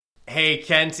Hey,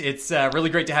 Kent, it's really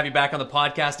great to have you back on the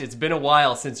podcast. It's been a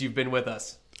while since you've been with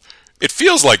us. It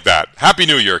feels like that. Happy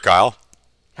New Year, Kyle.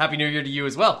 Happy New Year to you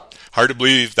as well. Hard to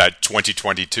believe that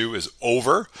 2022 is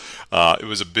over. It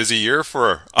was a busy year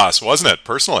for us, wasn't it,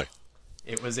 personally?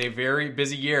 It was a very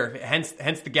busy year, hence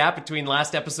the gap between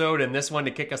last episode and this one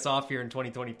to kick us off here in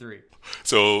 2023.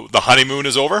 So the honeymoon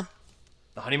is over?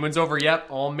 The honeymoon's over, yep.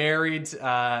 All married.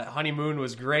 Honeymoon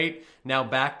was great. Now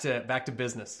back to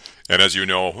business. And as you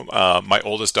know, my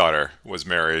oldest daughter was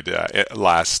married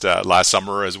last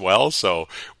summer as well. So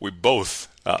we both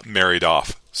married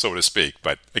off, so to speak.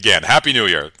 But again, Happy New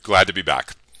Year. Glad to be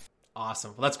back.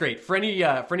 Awesome. Well, that's great. For any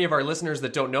of our listeners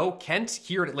that don't know, Kent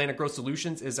here at Atlantic Growth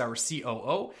Solutions is our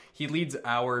COO. He leads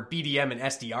our BDM and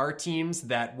SDR teams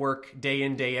that work day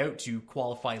in, day out to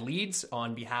qualify leads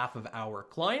on behalf of our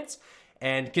clients.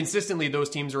 And consistently,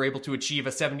 those teams are able to achieve a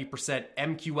 70%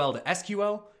 MQL to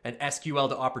SQL and SQL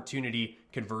to opportunity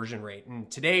conversion rate.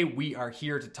 And today we are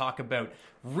here to talk about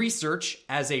research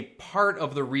as a part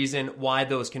of the reason why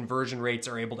those conversion rates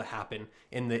are able to happen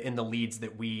in the leads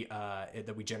that we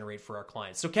generate for our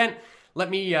clients. So Kent, let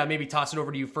me maybe toss it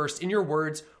over to you first. In your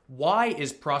words, why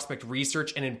is prospect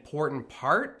research an important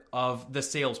part of the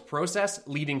sales process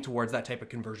leading towards that type of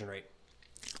conversion rate?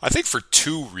 I think for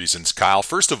two reasons, Kyle.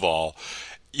 First of all,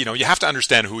 you have to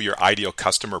understand who your ideal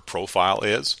customer profile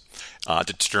is to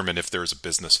determine if there's a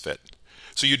business fit.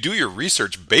 So you do your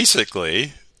research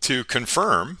basically to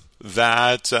confirm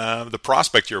that the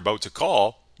prospect you're about to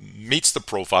call meets the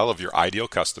profile of your ideal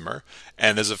customer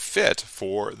and is a fit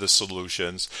for the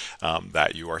solutions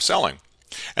that you are selling.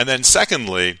 And then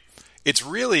secondly, it's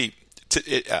really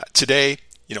today,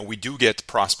 we do get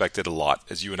prospected a lot,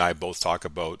 as you and I both talk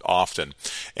about often.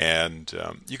 And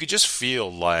you could just feel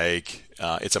like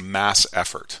it's a mass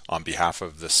effort on behalf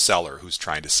of the seller who's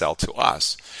trying to sell to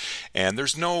us. And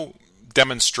there's no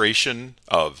demonstration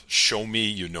of show me,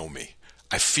 you know me.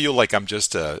 I feel like I'm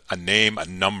just a name, a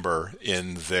number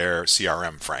in their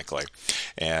CRM, frankly.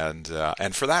 And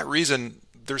for that reason,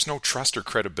 there's no trust or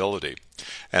credibility.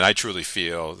 And I truly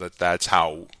feel that that's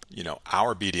how,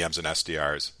 our BDMs and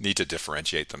SDRs need to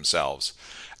differentiate themselves.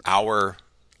 Our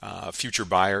future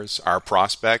buyers, our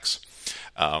prospects,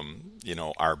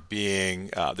 are being,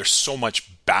 there's so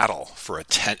much battle for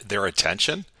their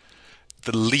attention.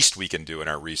 The least we can do in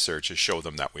our research is show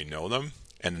them that we know them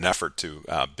in an effort to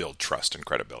build trust and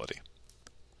credibility.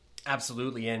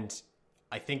 Absolutely. And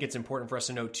I think it's important for us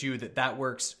to note too that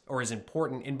works or is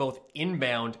important in both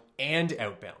inbound and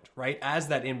outbound, right? As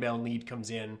that inbound lead comes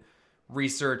in,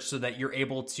 research so that you're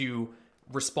able to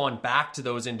respond back to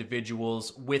those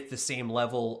individuals with the same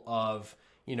level of,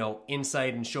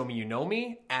 insight and show me, you know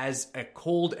me as a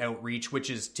cold outreach, which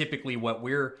is typically what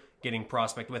we're getting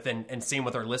prospect with. And same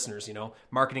with our listeners,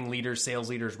 marketing leaders, sales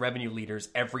leaders, revenue leaders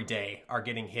every day are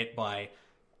getting hit by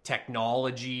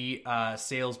technology,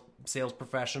 sales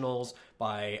professionals,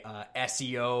 by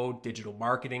SEO, digital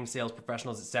marketing, sales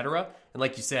professionals, etc. And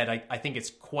like you said, I think it's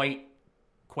quite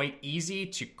easy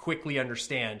to quickly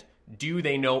understand, do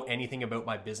they know anything about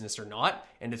my business or not?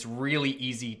 And it's really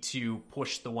easy to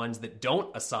push the ones that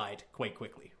don't aside quite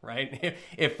quickly, right?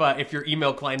 If your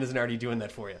email client isn't already doing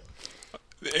that for you.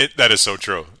 That is so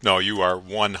true. No, you are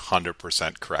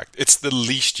 100% correct. It's the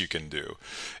least you can do.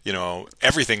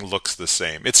 Everything looks the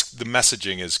same. The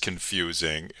messaging is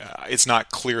confusing. It's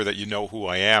not clear that you know who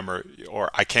I am,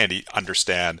 or I can't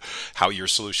understand how your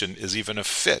solution is even a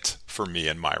fit for me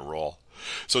and my role.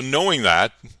 So knowing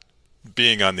that,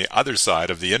 being on the other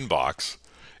side of the inbox,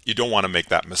 you don't want to make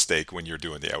that mistake when you're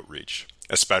doing the outreach,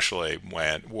 especially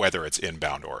whether it's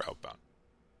inbound or outbound.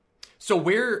 So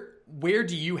where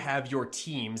do you have your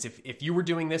teams, if you were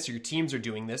doing this or your teams are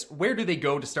doing this, where do they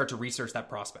go to start to research that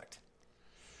prospect?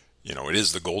 It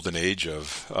is the golden age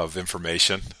of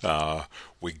information.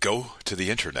 We go to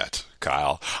the internet,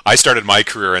 Kyle. I started my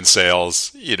career in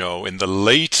sales, in the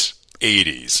late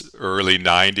 80s, early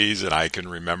 90s, and I can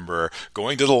remember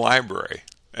going to the library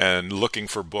and looking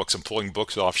for books and pulling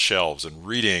books off shelves and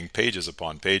reading pages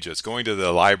upon pages, going to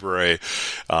the library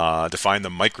to find the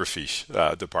microfiche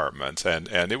department.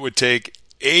 And it would take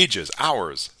ages,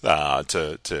 hours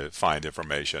to find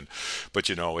information. But,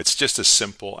 it's just as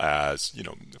simple as,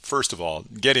 first of all,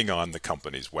 getting on the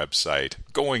company's website,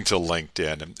 going to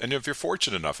LinkedIn. And if you're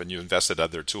fortunate enough and you invested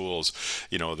other tools,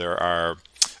 there are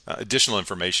additional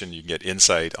information. You can get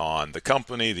insight on the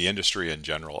company, the industry in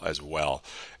general as well.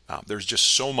 There's just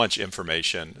so much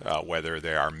information, whether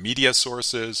they are media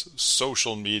sources,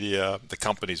 social media, the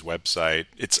company's website.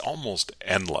 It's almost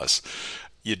endless.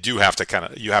 You do have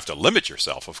to limit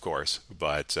yourself, of course,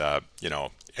 but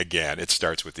again, it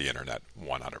starts with the internet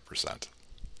 100%.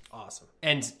 Awesome.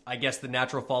 And I guess the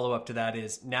natural follow-up to that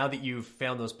is, now that you've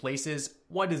found those places,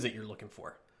 what is it you're looking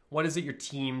for? What is it your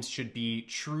teams should be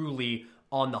truly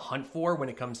on the hunt for when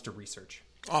it comes to research?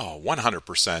 Oh,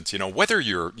 100%. Whether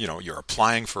you're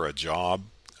applying for a job,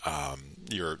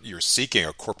 you're seeking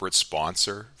a corporate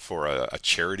sponsor for a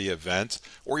charity event,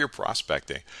 or you're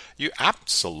prospecting, you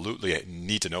absolutely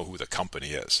need to know who the company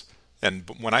is. And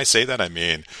when I say that, I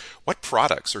mean, what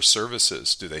products or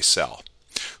services do they sell?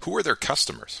 Who are their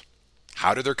customers?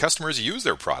 How do their customers use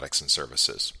their products and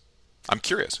services? I'm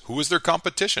curious, who is their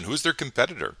competition? Who's their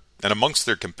competitor? And amongst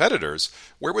their competitors,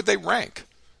 where would they rank?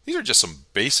 These are just some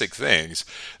basic things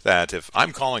that if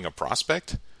I'm calling a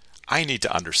prospect, I need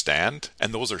to understand,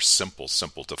 and those are simple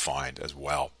to find as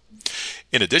well.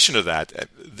 In addition to that,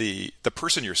 the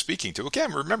person you're speaking to,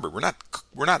 again, remember,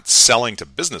 we're not selling to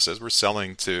businesses, we're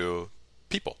selling to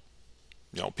people.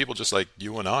 People just like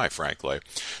you and I, frankly.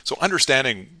 So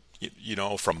understanding,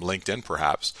 from LinkedIn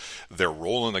perhaps, their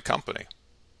role in the company,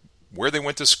 where they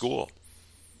went to school,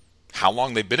 how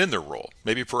long they've been in their role.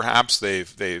 Maybe perhaps they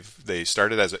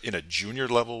started in a junior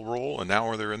level role and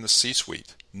now they're in the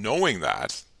C-suite. Knowing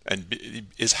that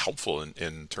is helpful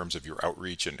in terms of your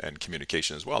outreach and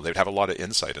communication as well. They'd have a lot of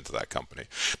insight into that company.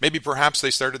 Maybe perhaps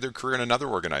they started their career in another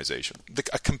organization,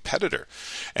 a competitor,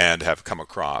 and have come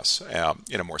across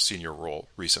in a more senior role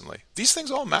recently. These things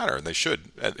all matter, and they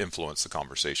should influence the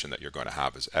conversation that you're going to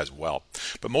have as well.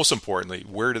 But most importantly,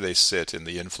 where do they sit in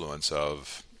the influence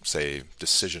of, say,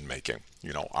 decision making?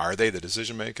 Are they the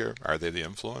decision maker? Are they the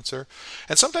influencer?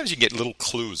 And sometimes you get little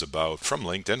clues about, from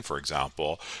LinkedIn, for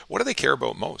example, what do they care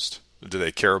about most? Do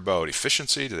they care about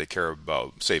efficiency? Do they care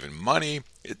about saving money?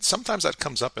 Sometimes that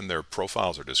comes up in their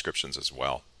profiles or descriptions as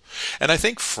well. And I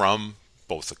think from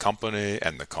both the company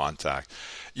and the contact,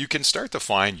 you can start to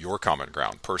find your common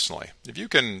ground personally. If you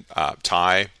can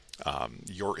tie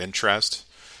your interest,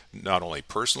 not only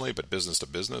personally, but business to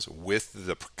business, with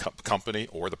the company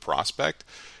or the prospect,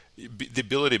 the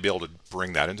ability to be able to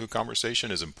bring that into a conversation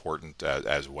is important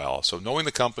as well. So knowing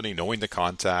the company, knowing the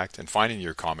contact, and finding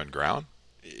your common ground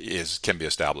can be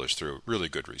established through really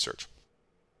good research.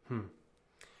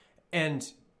 And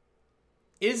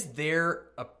is there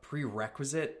a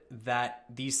prerequisite that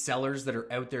these sellers that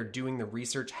are out there doing the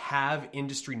research have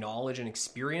industry knowledge and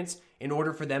experience in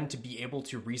order for them to be able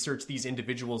to research these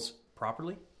individuals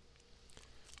properly?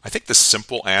 I think the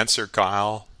simple answer,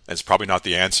 Kyle, and it's probably not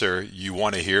the answer you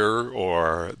want to hear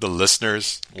or the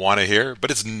listeners want to hear,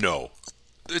 but it's no.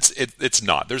 It's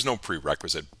not. There's no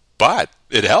prerequisite, but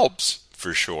it helps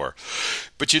for sure.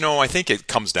 But I think it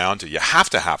comes down to, you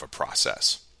have to have a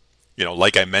process.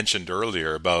 Like I mentioned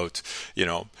earlier about,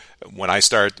 when I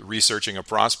start researching a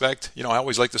prospect, I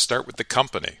always like to start with the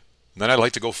company. And then I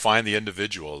like to go find the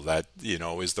individual that,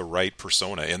 is the right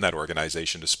persona in that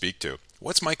organization to speak to.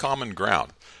 What's my common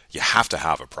ground? You have to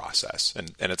have a process.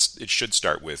 And it should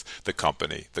start with the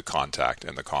company, the contact,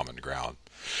 and the common ground.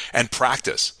 And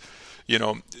practice.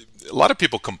 A lot of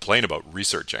people complain about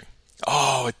researching.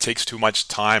 Oh, it takes too much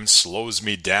time, slows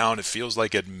me down. It feels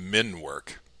like admin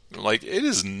work. Like, it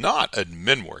is not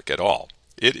admin work at all.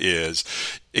 It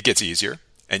gets easier,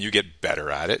 and you get better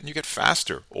at it, and you get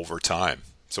faster over time.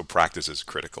 So practice is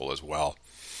critical as well.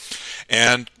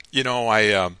 And,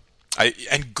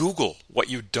 and Google what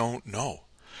you don't know.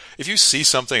 If you see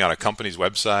something on a company's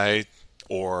website,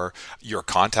 or your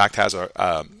contact has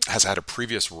had a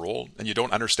previous role and you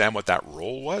don't understand what that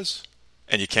role was,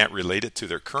 and you can't relate it to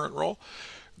their current role,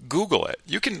 Google it.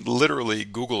 You can literally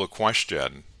Google a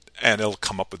question and it'll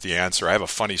come up with the answer. I have a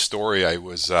funny story. I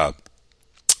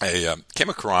came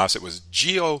across, it was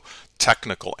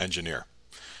geotechnical engineer.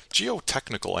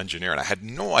 And I had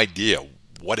no idea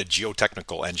what a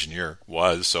geotechnical engineer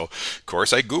was. So, of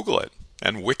course, I Google it,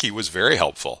 and Wiki was very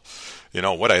helpful.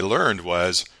 What I learned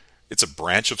was it's a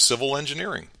branch of civil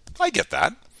engineering. I get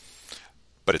that,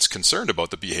 but it's concerned about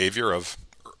the behavior of,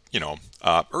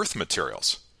 earth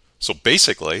materials. So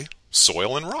basically,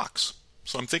 soil and rocks.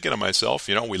 So I'm thinking to myself,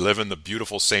 we live in the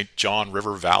beautiful St. John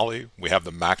River Valley. We have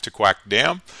the Mactaquac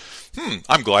Dam.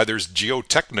 I'm glad there's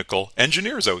geotechnical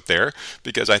engineers out there,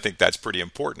 because I think that's pretty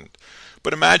important.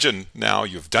 But imagine now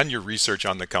you've done your research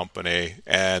on the company,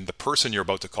 and the person you're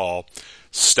about to call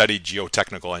studied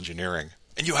geotechnical engineering,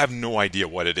 and you have no idea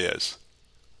what it is.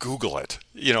 Google it.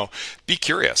 Be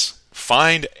curious.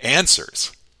 Find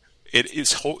answers. It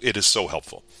is so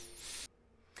helpful.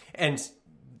 And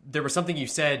there was something you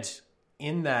said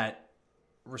in that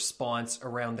response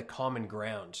around the common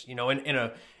ground.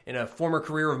 In a former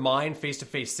career of mine,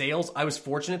 face-to-face sales, I was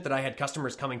fortunate that I had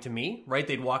customers coming to me, right?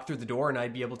 They'd walk through the door and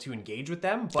I'd be able to engage with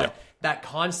them. But that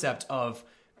concept of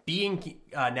being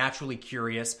naturally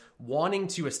curious, wanting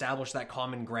to establish that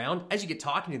common ground as you get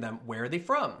talking to them. Where are they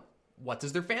from? What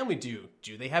does their family do?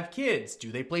 Do they have kids?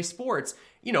 Do they play sports?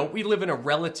 We live in a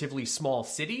relatively small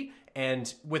city,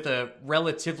 and with a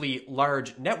relatively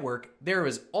large network, there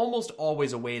is almost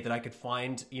always a way that I could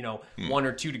find, 1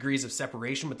 or 2 degrees of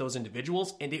separation with those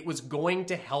individuals. And it was going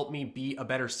to help me be a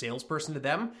better salesperson to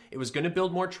them. It was going to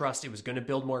build more trust. It was going to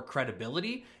build more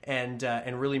credibility and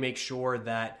really make sure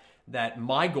that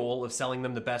my goal of selling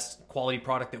them the best quality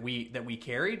product that we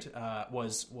carried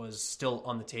was still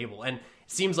on the table. And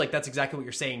it seems like that's exactly what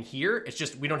you're saying here. It's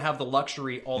just we don't have the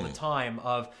luxury all the time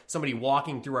of somebody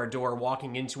walking through our door,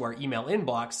 walking into our email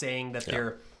inbox saying that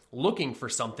they're looking for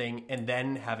something and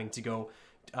then having to go,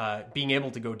 being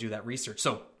able to go do that research.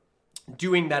 So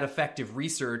doing that effective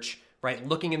research, right?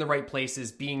 Looking in the right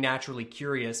places, being naturally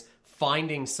curious,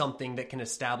 finding something that can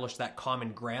establish that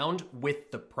common ground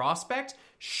with the prospect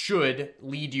should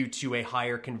lead you to a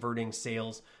higher converting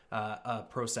sales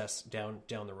process down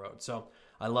the road. So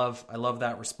I love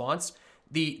that response.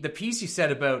 The piece you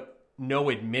said about no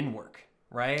admin work,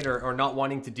 right? Or not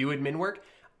wanting to do admin work.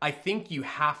 I think you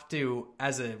have to,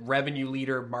 as a revenue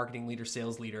leader, marketing leader,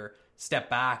 sales leader, step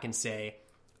back and say,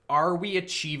 are we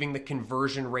achieving the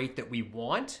conversion rate that we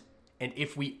want? And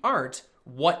if we aren't,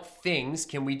 what things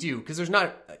can we do? Because there's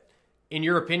not, in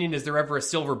your opinion, is there ever a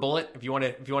silver bullet? If you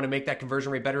want to make that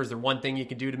conversion rate better, is there one thing you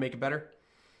can do to make it better?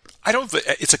 I don't think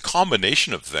it's a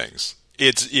combination of things.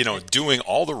 It's, doing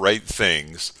all the right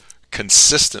things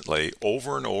consistently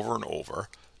over and over and over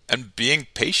and being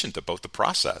patient about the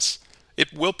process.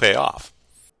 It will pay off.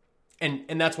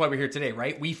 And that's why we're here today,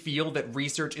 right? We feel that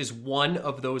research is one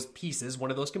of those pieces,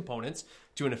 one of those components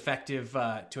to an effective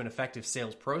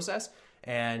sales process.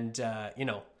 And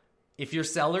if your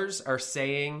sellers are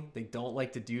saying they don't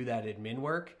like to do that admin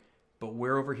work, but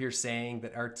we're over here saying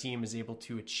that our team is able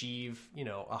to achieve,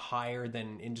 a higher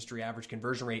than industry average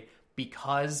conversion rate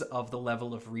because of the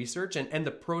level of research and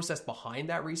the process behind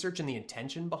that research and the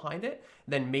intention behind it,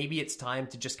 then maybe it's time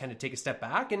to just kind of take a step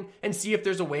back and see if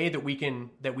there's a way that we can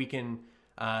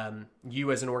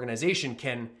you as an organization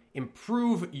can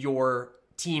improve your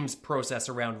team's process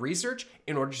around research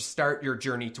in order to start your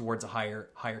journey towards a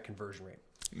higher conversion rate.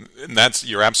 And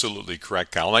you're absolutely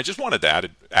correct, Kyle. And I just wanted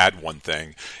to add one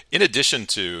thing. In addition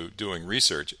to doing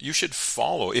research, you should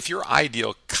follow, if your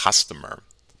ideal customer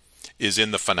is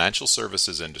in the financial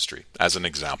services industry, as an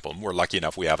example, and we're lucky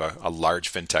enough we have a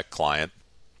large fintech client,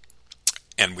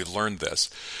 and we've learned this,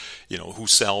 who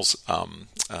sells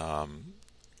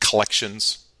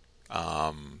collections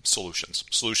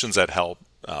solutions that help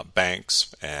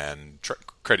banks and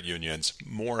credit unions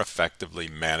more effectively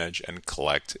manage and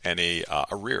collect any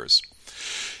arrears.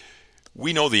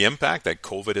 We know the impact that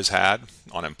COVID has had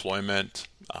on employment,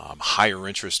 higher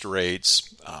interest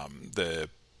rates, the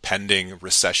pending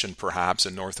recession perhaps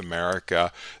in North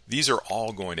America. These are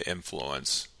all going to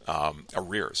influence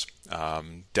arrears,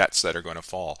 debts that are going to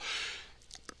fall.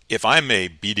 If I'm a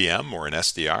BDM or an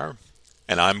SDR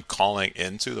and I'm calling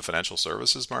into the financial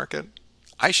services market,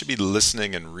 I should be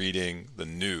listening and reading the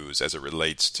news as it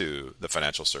relates to the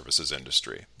financial services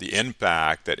industry, the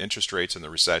impact that interest rates and the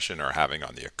recession are having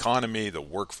on the economy, the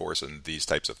workforce, and these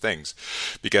types of things.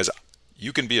 Because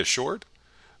you can be assured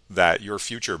that your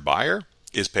future buyer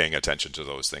is paying attention to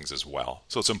those things as well.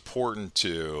 So it's important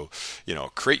to,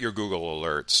 create your Google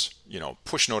alerts,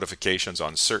 push notifications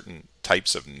on certain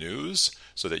types of news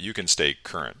so that you can stay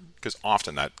current, because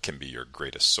often that can be your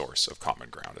greatest source of common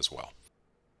ground as well.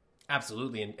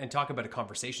 Absolutely. And talk about a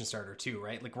conversation starter too,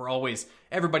 right? Like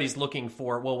everybody's looking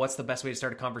for, well, what's the best way to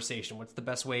start a conversation? What's the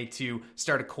best way to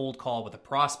start a cold call with a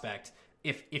prospect?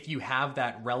 If you have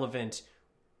that relevant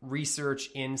research,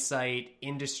 insight,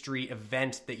 industry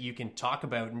event that you can talk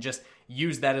about and just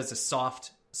use that as a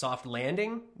soft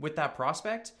landing with that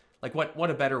prospect, like what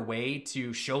a better way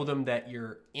to show them that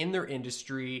you're in their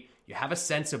industry, you have a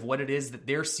sense of what it is that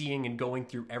they're seeing and going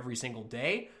through every single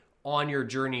day on your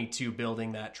journey to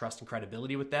building that trust and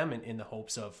credibility with them and in the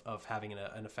hopes of having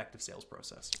an effective sales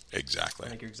process. Exactly. I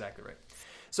think you're exactly right.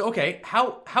 So, okay,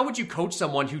 how would you coach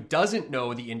someone who doesn't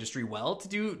know the industry well to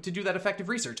do that effective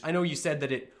research? I know you said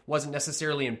that it wasn't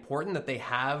necessarily important that they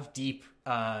have deep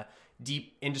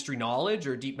industry knowledge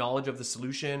or deep knowledge of the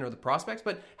solution or the prospects,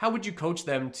 but how would you coach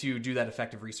them to do that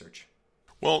effective research?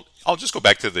 Well, I'll just go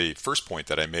back to the first point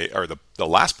that I made, or the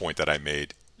last point that I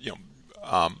made.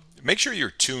 Make sure you're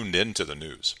tuned into the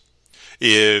news.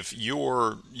 If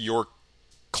your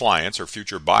clients or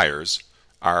future buyers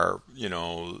are,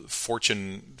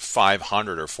 Fortune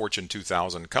 500 or Fortune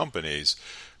 2000 companies,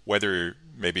 whether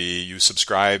maybe you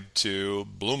subscribe to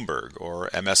Bloomberg or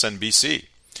MSNBC,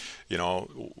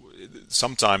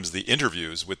 sometimes the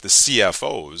interviews with the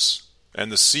CFOs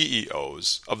and the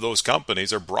CEOs of those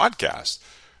companies are broadcast.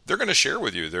 They're going to share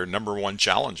with you their number one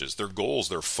challenges, their goals,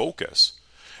 their focus.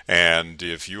 And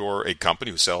if you're a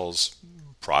company who sells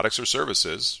products or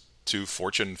services to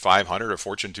Fortune 500 or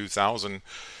Fortune 2000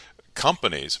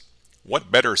 companies,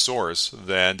 what better source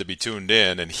than to be tuned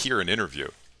in and hear an interview,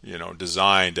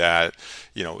 designed for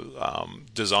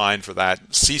that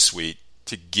C-suite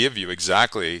to give you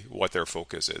exactly what their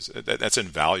focus is. That's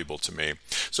invaluable to me.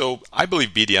 So I believe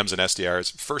BDMs and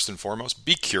SDRs, first and foremost,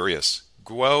 be curious.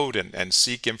 Go out and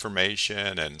seek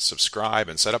information and subscribe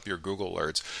and set up your Google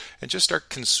alerts and just start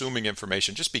consuming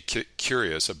information. Just be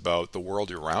curious about the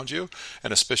world around you,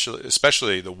 and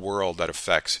especially the world that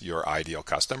affects your ideal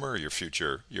customer or your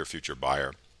future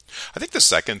buyer. I think the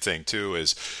second thing too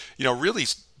is,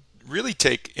 really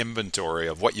take inventory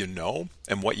of what you know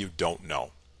and what you don't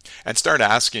know, and start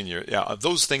asking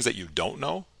those things that you don't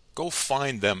know. Go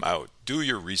find them out. Do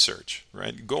your research.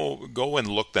 Right? Go and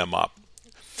look them up.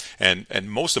 And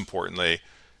most importantly,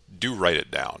 do write it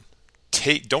down.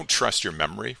 Don't trust your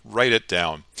memory. Write it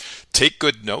down. Take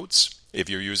good notes. If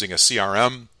you're using a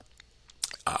CRM,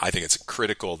 I think it's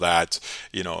critical that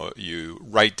you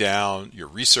write down your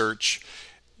research.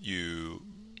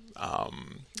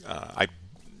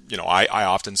 I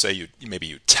often say you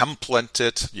template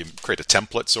it. You create a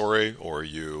template, or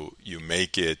you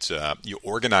make it. You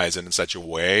organize it in such a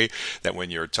way that when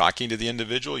you're talking to the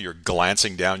individual, you're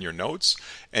glancing down your notes,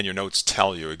 and your notes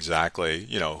tell you exactly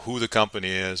who the company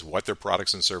is, what their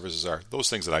products and services are. Those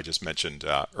things that I just mentioned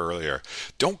earlier.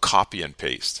 Don't copy and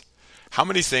paste. How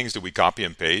many things do we copy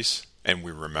and paste and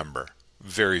we remember?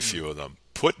 Very few of them.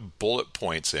 Put bullet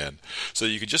points in so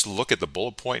you can just look at the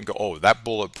bullet point and go, oh, that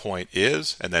bullet point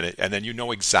is, and then you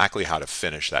know exactly how to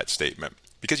finish that statement.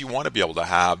 Because you want to be able to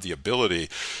have the ability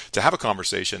to have a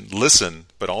conversation, listen,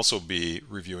 but also be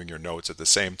reviewing your notes at the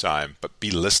same time, but be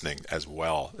listening as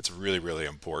well. It's really, really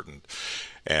important.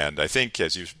 And I think,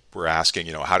 as you were asking,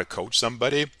 how to coach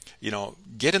somebody,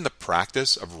 get in the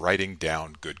practice of writing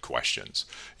down good questions.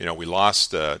 We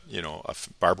lost,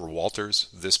 Barbara Walters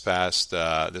this past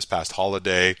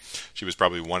holiday. She was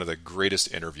probably one of the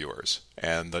greatest interviewers,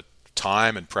 and the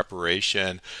time and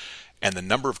preparation and the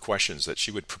number of questions that she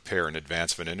would prepare in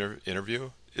advance of an interview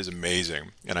is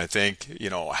amazing. And I think,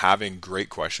 having great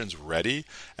questions ready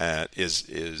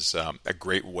is a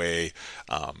great way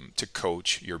to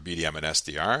coach your BDM and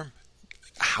SDR,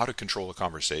 how to control a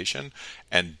conversation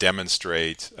and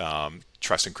demonstrate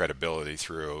trust and credibility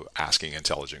through asking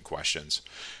intelligent questions.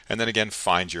 And then again,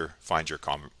 find your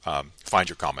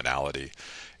commonality.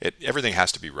 Everything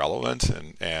has to be relevant,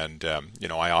 and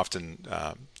I often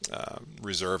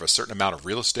reserve a certain amount of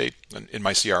real estate in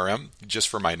my CRM just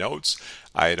for my notes.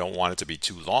 I don't want it to be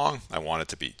too long. I want it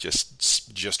to be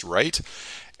just right,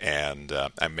 and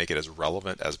I make it as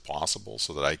relevant as possible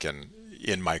so that I can,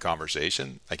 in my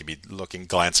conversation, I can be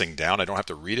glancing down. I don't have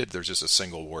to read it. There's just a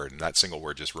single word, and that single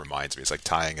word just reminds me. It's like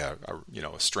tying a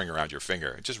string around your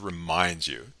finger. It just reminds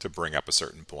you to bring up a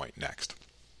certain point next.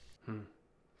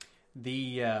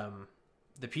 The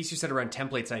piece you said around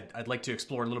templates, I'd like to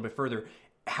explore a little bit further.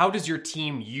 How does your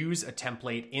team use a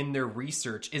template in their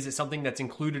research? Is it something that's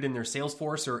included in their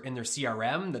Salesforce or in their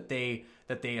CRM that they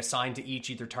assign to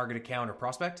each either target account or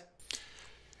prospect?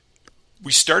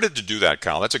 We started to do that,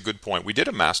 Kyle. That's a good point. We did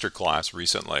a masterclass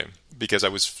recently because I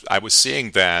was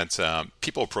seeing that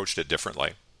people approached it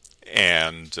differently,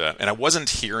 and I wasn't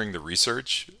hearing the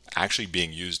research actually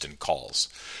being used in calls.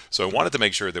 So I wanted to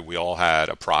make sure that we all had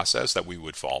a process that we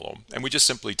would follow, and we just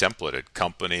simply templated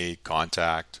company,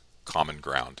 contact, common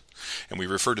ground, and we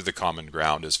refer to the common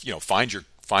ground as find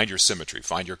your symmetry,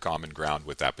 find your common ground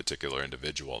with that particular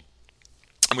individual.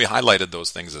 And we highlighted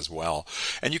those things as well.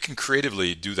 And you can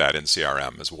creatively do that in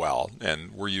CRM as well.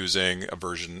 And we're using a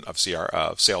version of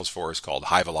Salesforce called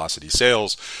High Velocity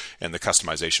Sales. And the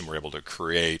customization we're able to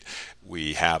create,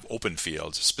 we have open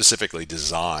fields specifically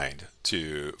designed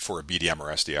for a BDM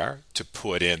or SDR to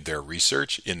put in their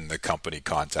research in the company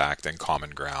contact and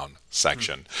common ground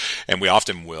section. And we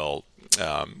often will,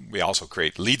 we also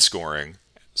create lead scoring.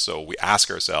 So we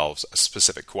ask ourselves a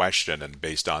specific question, and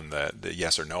based on the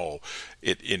yes or no,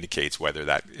 it indicates whether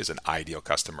that is an ideal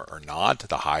customer or not.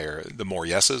 The more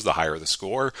yeses, the higher the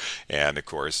score. And of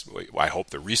course, I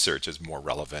hope the research is more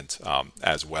relevant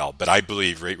as well. But I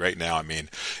believe right now,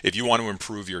 if you want to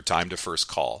improve your time to first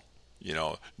call,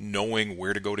 knowing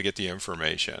where to go to get the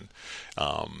information,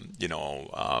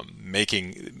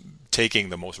 taking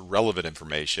the most relevant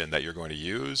information that you're going to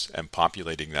use and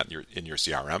populating that in your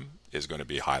CRM is going to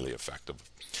be highly effective.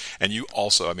 And you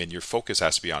also, I mean, your focus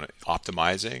has to be on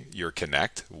optimizing your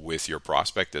connect with your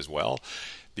prospect as well,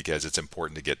 because it's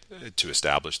important to get to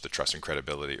establish the trust and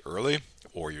credibility early,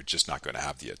 or you're just not going to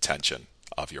have the attention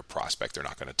of your prospect. They're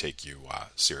not going to take you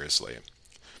seriously.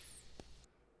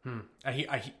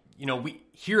 We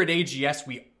here at AGS,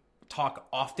 we talk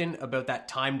often about that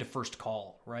time to first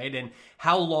call, right? And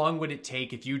how long would it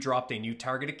take if you dropped a new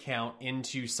target account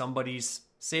into somebody's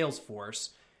Salesforce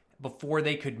before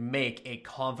they could make a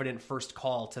confident first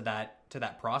call to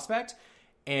that prospect?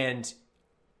 And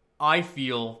I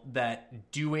feel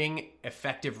that doing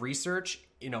effective research,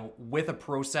 with a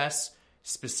process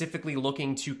specifically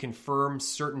looking to confirm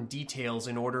certain details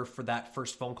in order for that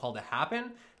first phone call to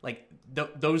happen, like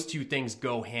those two things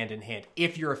go hand in hand.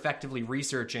 If you're effectively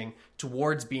researching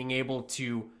towards being able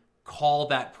to call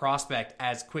that prospect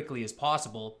as quickly as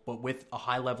possible, but with a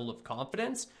high level of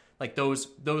confidence, like those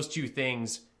two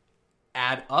things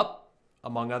add up,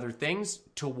 among other things,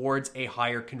 towards a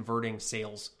higher converting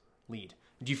sales lead.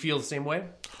 Do you feel the same way?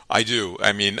 I do.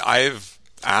 I mean, I've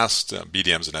asked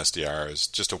BDMs and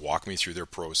SDRs just to walk me through their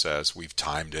process. We've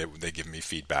timed it. They give me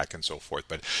feedback and so forth.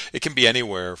 But it can be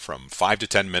anywhere from 5 to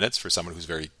 10 minutes for someone who's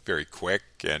very, very quick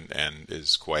and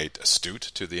is quite astute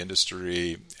to the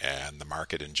industry and the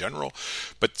market in general.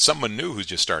 But someone new who's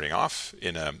just starting off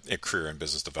in a career in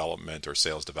business development or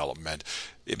sales development,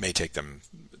 it may take them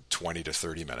 20 to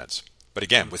 30 minutes. But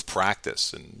again, with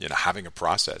practice and having a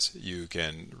process, you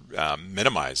can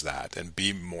minimize that and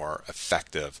be more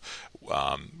effective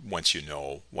once you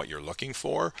know what you're looking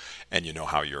for and you know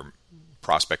how your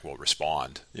prospect will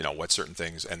respond, what certain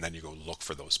things, and then you go look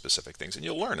for those specific things and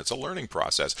you'll learn. It's a learning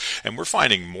process. And we're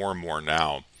finding more and more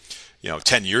now.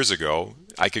 10 years ago,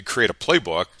 I could create a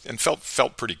playbook and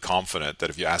felt pretty confident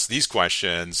that if you ask these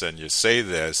questions and you say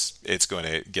this, it's going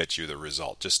to get you the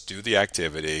result. Just do the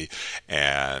activity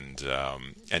and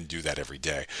do that every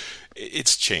day.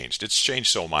 It's changed. It's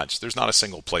changed so much. There's not a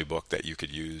single playbook that you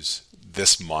could use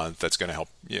this month that's going to help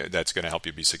you. That's going to help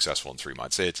you be successful in 3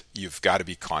 months. You've got to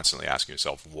be constantly asking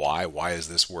yourself why. Why is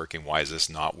this working? Why is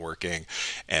this not working?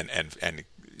 And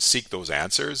seek those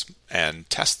answers and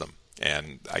test them.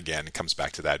 And again, it comes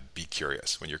back to that, be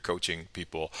curious. When you're coaching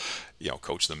people,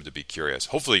 coach them to be curious.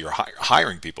 Hopefully you're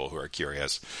hiring people who are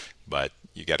curious, but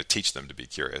you got to teach them to be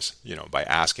curious, by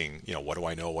asking, what do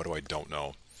I know? What do I don't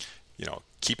know?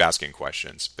 Keep asking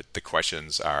questions, but the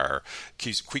questions are,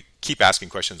 keep asking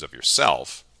questions of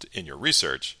yourself in your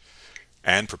research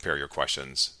and prepare your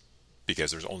questions,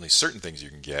 because there's only certain things you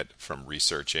can get from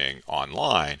researching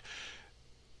online.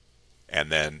 And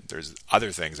then there's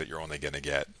other things that you're only going to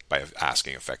get by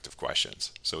asking effective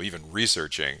questions. So even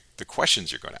researching the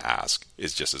questions you're going to ask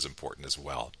is just as important as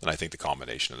well. And I think the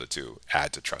combination of the two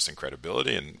add to trust and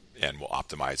credibility and will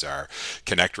optimize our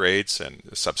connect rates and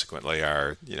subsequently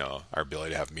our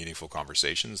ability to have meaningful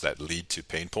conversations that lead to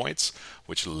pain points,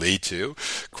 which lead to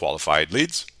qualified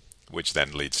leads, which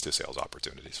then leads to sales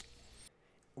opportunities.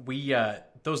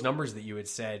 Those numbers that you had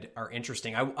said are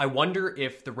interesting. I wonder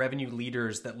if the revenue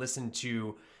leaders that listen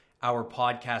to our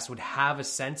podcast would have a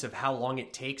sense of how long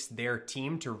it takes their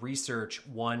team to research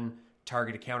one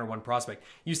target account or one prospect.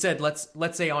 You said, let's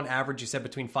say on average, you said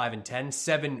between 5 and 10,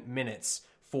 7 minutes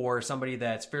for somebody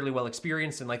that's fairly well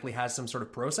experienced and likely has some sort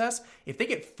of process. If they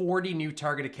get 40 new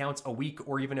target accounts a week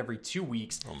or even every 2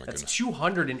 weeks, that's goodness.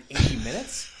 280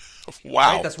 minutes.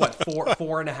 Wow. Right? That's what,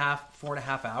 four and a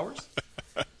half hours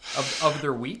of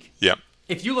their week. Yep.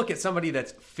 If you look at somebody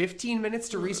that's 15 minutes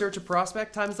to research a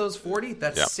prospect times those 40,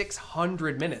 that's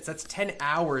 600 minutes. That's 10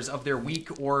 hours of their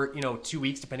week or, 2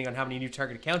 weeks, depending on how many new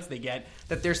target accounts they get,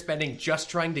 that they're spending just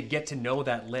trying to get to know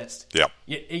that list. Yep.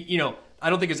 I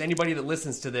don't think there's anybody that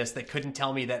listens to this that couldn't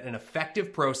tell me that an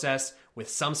effective process with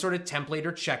some sort of template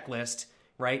or checklist,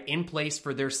 right, in place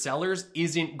for their sellers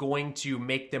isn't going to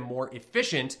make them more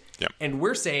efficient. Yep. And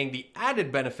we're saying the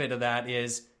added benefit of that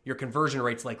is your conversion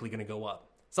rate's likely going to go up.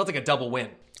 Sounds like a double win.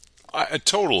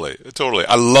 Totally.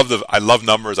 I love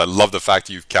numbers. I love the fact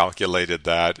that you've calculated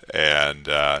that, and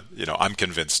I'm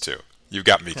convinced too. You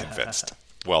got me convinced.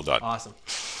 Well done. Awesome.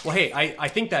 Well, hey, I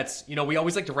think that's, we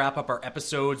always like to wrap up our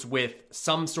episodes with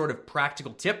some sort of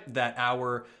practical tip that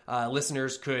our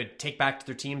listeners could take back to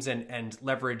their teams and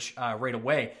leverage right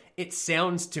away. It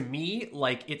sounds to me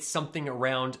like it's something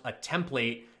around a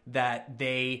template that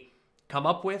they come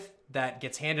up with that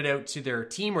gets handed out to their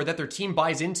team or that their team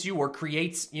buys into or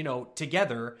creates,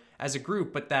 together as a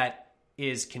group, but that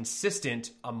is consistent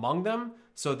among them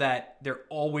so that they're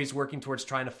always working towards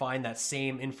trying to find that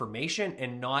same information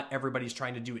and not everybody's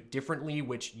trying to do it differently,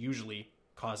 which usually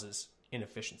causes in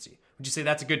efficiency. Would you say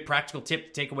that's a good practical tip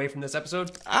to take away from this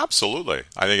episode? Absolutely.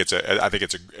 I think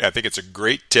it's a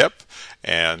great tip,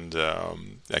 and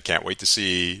I can't wait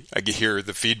to hear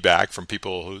the feedback from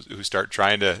people who start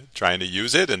trying to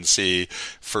use it and see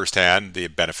firsthand the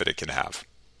benefit it can have.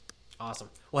 Awesome.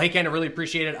 Well, hey, Ken, I really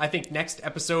appreciate it. I think next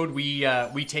episode we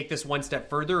take this one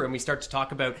step further and we start to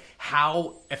talk about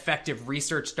how effective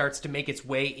research starts to make its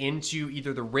way into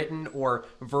either the written or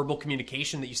verbal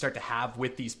communication that you start to have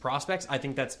with these prospects. I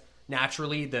think that's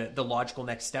naturally the logical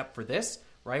next step for this,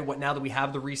 right? Now that we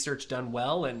have the research done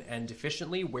well and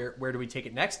efficiently, where do we take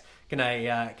it next? Can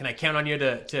I count on you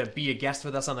to be a guest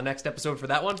with us on the next episode for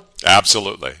that one?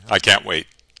 Absolutely. I can't wait.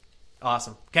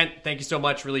 Awesome. Ken, thank you so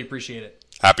much. Really appreciate it.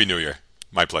 Happy New Year.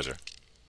 My pleasure.